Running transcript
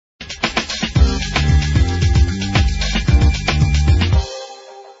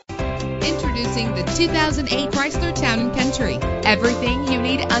Introducing the 2008 Chrysler Town & Country. Everything you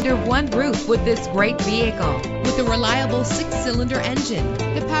need under one roof with this great vehicle. With a reliable 6-cylinder engine,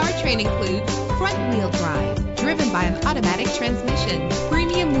 the powertrain includes front-wheel drive, driven by an automatic transmission.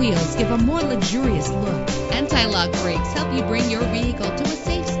 Premium wheels give a more luxurious look. Anti-lock brakes help you bring your vehicle to a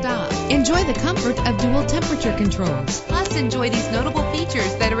safe stop. Enjoy the comfort of dual temperature controls. Plus, enjoy these notable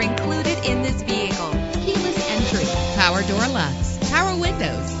features that are included in this vehicle: keyless entry, power door locks, power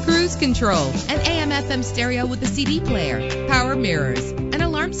windows, cruise control, an AM/FM stereo with a CD player, power mirrors, an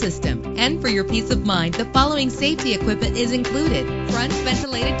alarm system. And for your peace of mind, the following safety equipment is included: front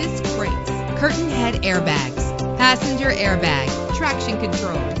ventilated disc brakes, curtain head airbags, passenger airbag, traction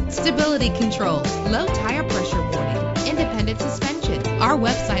control, stability control, low tire pressure warning, independent suspension. Our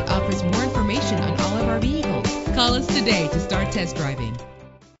website offers more information on all of our vehicles. Call us today to start test driving.